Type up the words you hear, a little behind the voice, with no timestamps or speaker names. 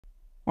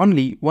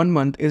Only 1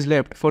 month is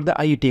left for the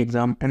IAT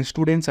exam and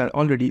students are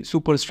already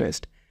super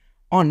stressed.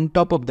 On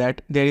top of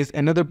that, there is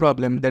another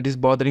problem that is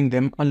bothering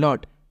them a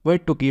lot: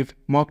 where to give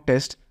mock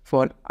tests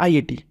for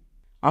IAT.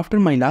 After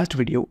my last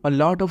video, a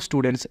lot of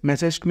students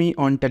messaged me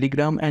on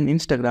Telegram and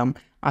Instagram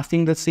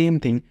asking the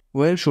same thing: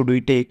 where should we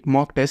take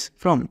mock tests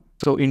from?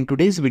 So in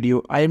today's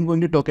video, I am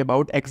going to talk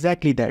about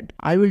exactly that.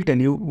 I will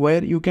tell you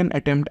where you can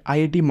attempt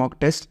IAT mock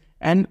tests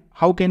and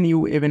how can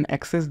you even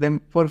access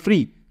them for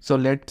free.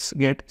 So let's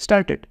get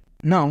started.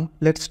 Now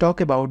let's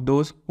talk about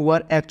those who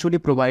are actually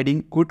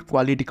providing good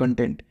quality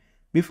content.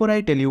 Before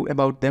I tell you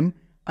about them,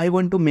 I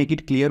want to make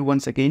it clear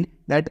once again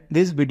that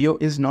this video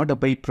is not a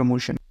paid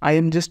promotion. I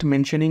am just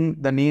mentioning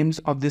the names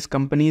of these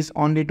companies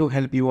only to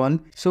help you all,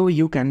 so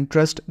you can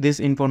trust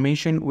this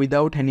information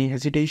without any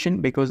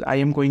hesitation, because I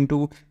am going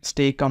to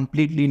stay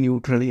completely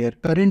neutral here.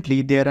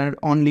 Currently, there are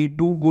only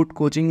two good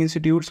coaching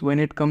institutes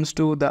when it comes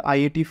to the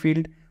IAT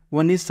field.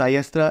 One is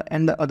Sciastra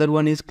and the other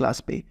one is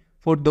ClassPe.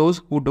 For those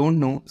who don't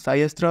know,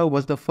 Sciastra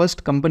was the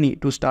first company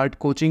to start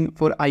coaching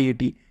for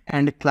IAT,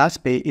 and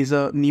ClassPe is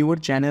a newer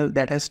channel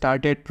that has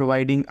started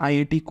providing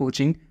IAT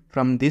coaching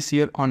from this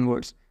year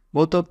onwards.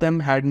 Both of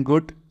them had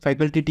good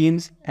faculty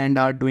teams and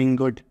are doing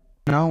good.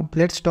 Now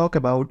let's talk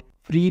about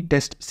free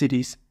test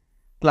series.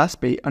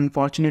 ClassPe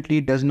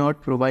unfortunately does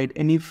not provide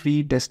any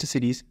free test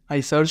series.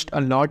 I searched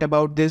a lot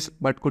about this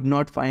but could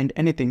not find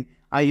anything.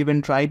 I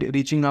even tried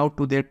reaching out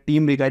to their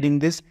team regarding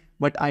this,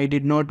 but I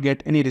did not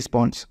get any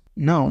response.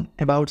 Now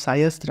about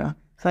Sciastra.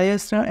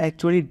 Sciastra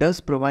actually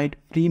does provide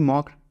free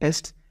mock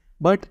tests,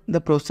 but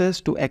the process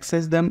to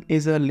access them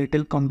is a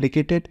little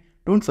complicated.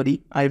 Don't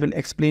worry, I will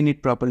explain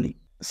it properly.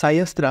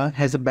 Sciastra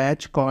has a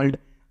batch called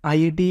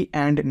IAT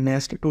and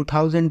NEST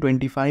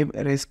 2025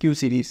 Rescue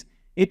Series.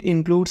 It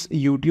includes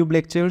YouTube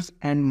lectures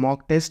and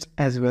mock tests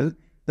as well.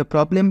 The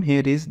problem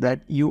here is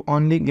that you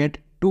only get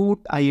 2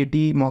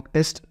 IAT mock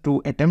tests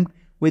to attempt,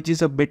 which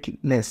is a bit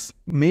less.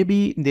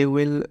 Maybe they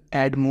will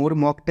add more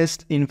mock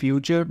tests in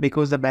future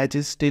because the batch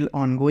is still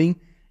ongoing.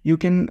 You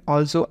can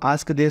also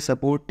ask their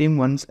support team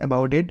once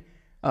about it.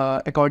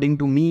 According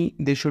to me,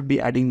 they should be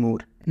adding more.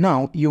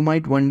 Now, you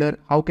might wonder,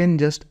 how can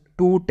just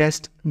 2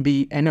 tests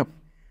be enough?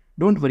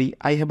 Don't worry,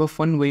 I have a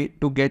fun way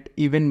to get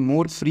even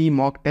more free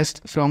mock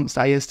tests from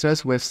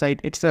Sciastra's website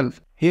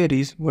itself. Here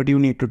is what you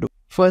need to do.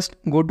 First,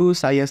 go to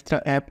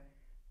Sciastra app.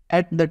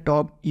 At the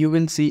top, you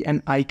will see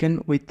an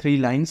icon with 3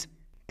 lines.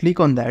 Click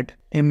on that.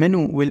 A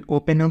menu will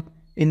open up.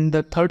 In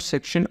the third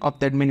section of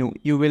that menu,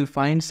 you will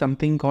find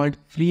something called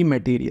free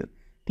material.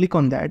 Click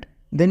on that.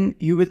 Then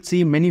you will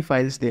see many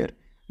files there.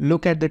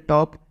 Look at the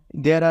top.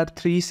 There are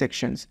 3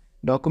 sections: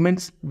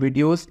 documents,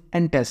 videos,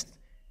 and tests.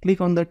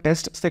 Click on the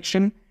test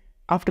section.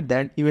 After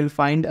that, you will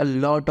find a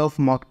lot of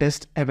mock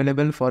tests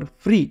available for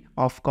free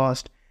of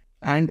cost,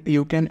 and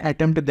you can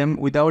attempt them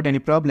without any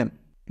problem.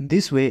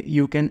 This way,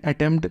 you can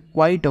attempt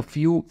quite a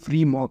few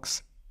free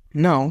mocks.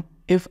 Now,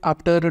 if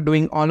after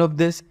doing all of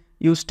this,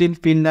 you still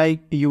feel like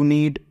you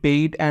need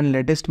paid and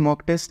latest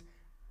mock tests,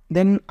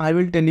 then I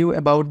will tell you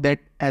about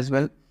that as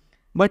well.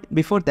 But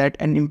before that,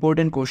 an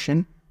important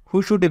question: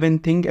 who should even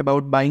think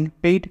about buying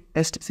paid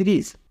test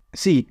series?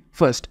 See,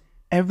 first,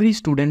 every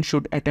student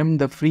should attempt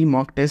the free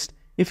mock test.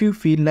 If you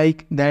feel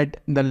like that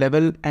the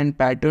level and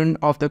pattern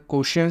of the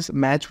questions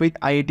match with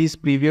IIT's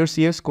previous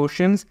year's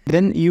questions,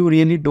 then you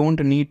really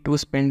don't need to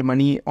spend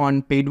money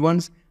on paid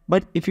ones.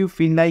 But if you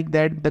feel like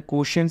that the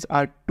questions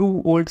are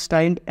too old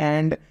styled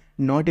and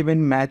not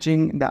even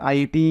matching the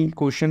IIT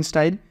question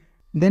style,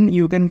 then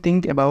you can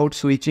think about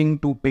switching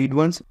to paid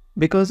ones,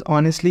 because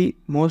honestly,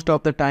 most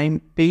of the time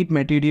paid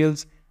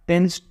materials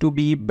tends to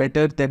be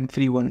better than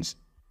free ones.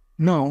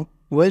 Now,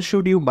 where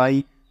should you buy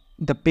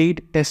the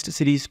paid test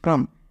series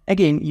from?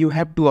 Again, you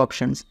have 2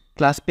 options,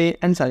 ClassPe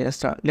and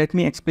Sciastra. Let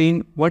me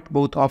explain what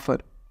both offer.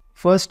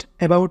 First,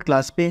 about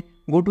ClassPe,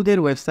 go to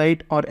their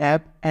website or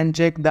app and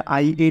check the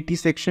IAT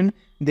section.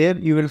 There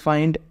you will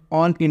find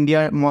All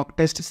India Mock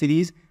Test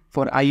Series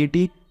for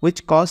IAT,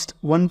 which cost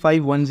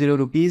 1510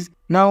 rupees.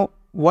 Now,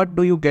 what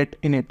do you get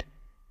in it?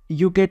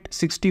 You get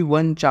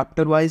 61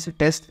 chapter-wise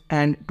tests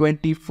and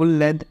 20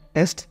 full-length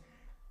tests.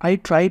 I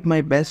tried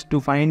my best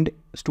to find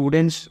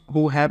students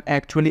who have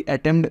actually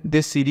attempted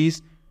this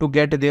series to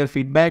get their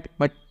feedback,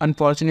 but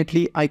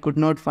unfortunately I could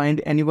not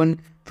find anyone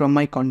from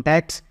my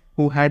contacts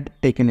who had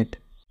taken it.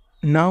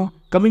 Now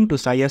coming to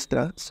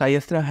Sciastra,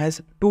 Sciastra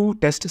has 2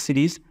 test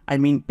series,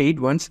 paid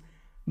ones.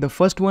 The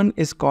first one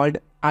is called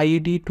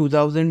IAT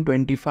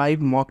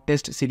 2025 Mock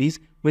Test Series,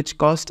 which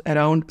costs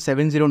around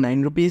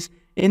 709 rupees.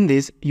 In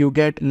this, you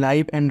get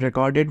live and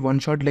recorded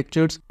one-shot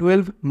lectures,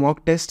 12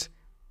 mock tests,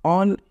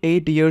 all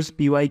 8 years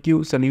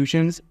PYQ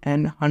solutions,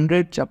 and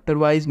 100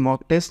 chapter-wise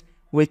mock tests,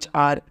 which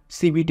are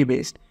CBT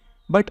based.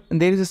 But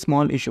there is a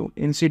small issue.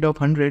 Instead of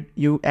 100,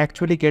 you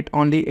actually get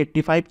only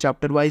 85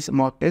 chapter-wise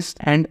mock tests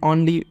and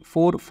only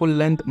 4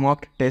 full-length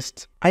mock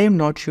tests. I am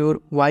not sure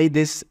why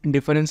this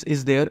difference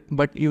is there,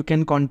 but you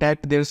can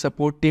contact their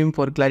support team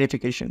for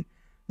clarification.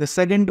 The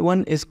second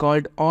one is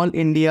called All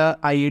India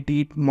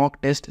IAT Mock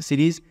Test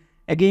Series,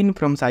 again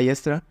from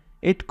Sciastra.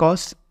 It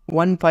costs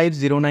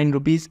 1509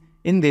 rupees.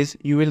 In this,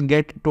 you will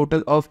get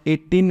total of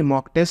 18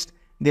 mock tests,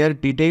 their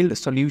detailed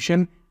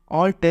solution.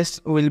 All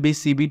tests will be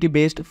CBT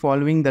based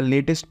following the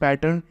latest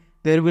pattern.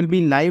 There will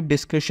be live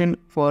discussion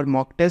for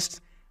mock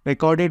tests,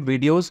 recorded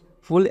videos,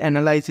 full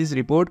analysis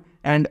report,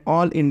 and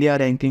all India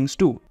rankings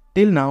too.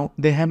 Till now,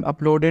 they have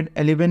uploaded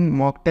 11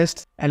 mock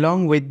tests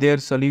along with their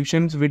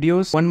solutions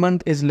videos. 1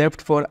 month is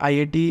left for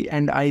IAT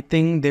and I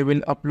think they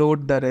will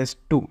upload the rest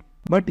too.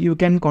 But you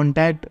can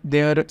contact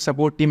their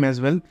support team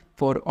as well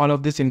for all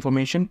of this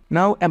information.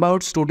 Now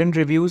about student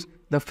reviews,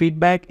 the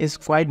feedback is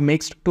quite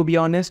mixed to be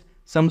honest.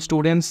 Some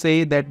students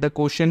say that the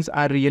questions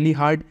are really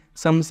hard,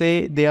 some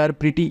say they are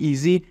pretty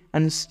easy,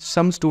 and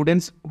some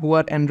students who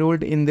are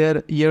enrolled in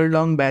their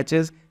year-long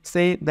batches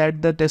say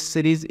that the test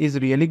series is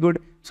really good.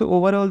 So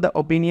overall the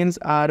opinions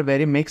are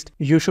very mixed.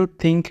 You should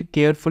think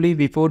carefully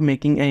before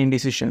making any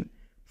decision.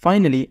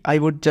 Finally, I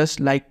would just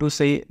like to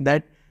say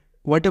that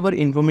whatever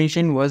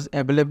information was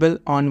available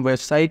on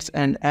websites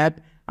and app,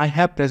 I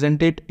have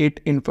presented it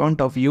in front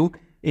of you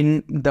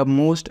in the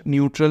most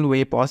neutral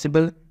way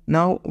possible.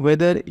 Now,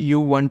 whether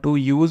you want to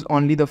use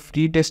only the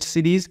free test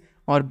series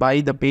or buy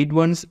the paid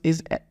ones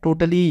is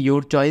totally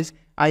your choice.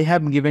 I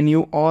have given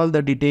you all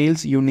the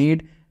details you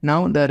need.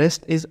 Now the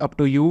rest is up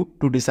to you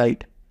to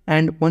decide.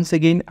 And once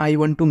again, I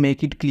want to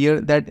make it clear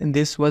that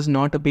this was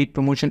not a paid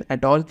promotion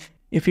at all.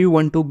 If you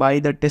want to buy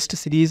the test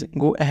series,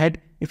 go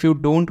ahead. If you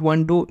don't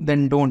want to,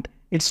 then don't.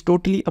 It's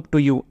totally up to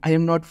you. I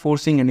am not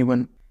forcing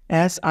anyone.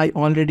 As I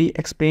already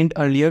explained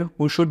earlier,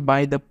 who should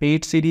buy the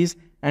paid series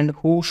and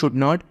who should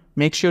not,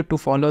 make sure to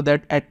follow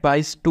that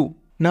advice too.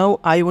 Now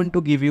I want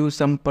to give you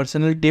some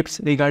personal tips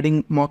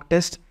regarding mock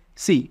tests.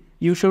 See,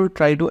 you should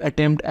try to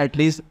attempt at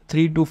least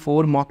 3 to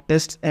 4 mock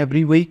tests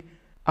every week.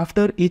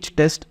 After each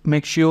test,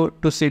 make sure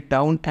to sit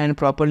down and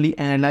properly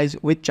analyze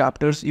which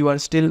chapters you are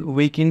still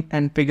weak in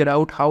and figure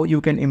out how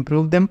you can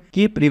improve them.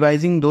 Keep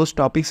revising those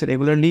topics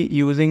regularly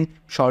using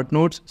short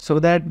notes so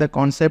that the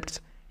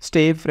concepts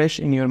stay fresh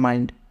in your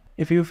mind.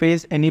 If you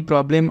face any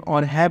problem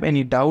or have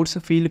any doubts,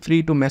 feel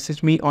free to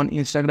message me on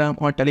Instagram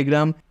or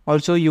Telegram.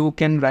 Also, you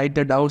can write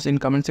the doubts in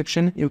comment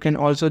section. You can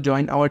also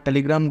join our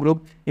Telegram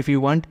group if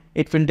you want.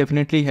 It will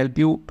definitely help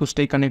you to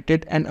stay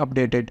connected and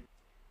updated.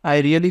 I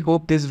really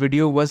hope this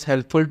video was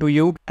helpful to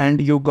you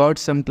and you got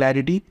some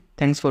clarity.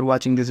 Thanks for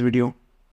watching this video.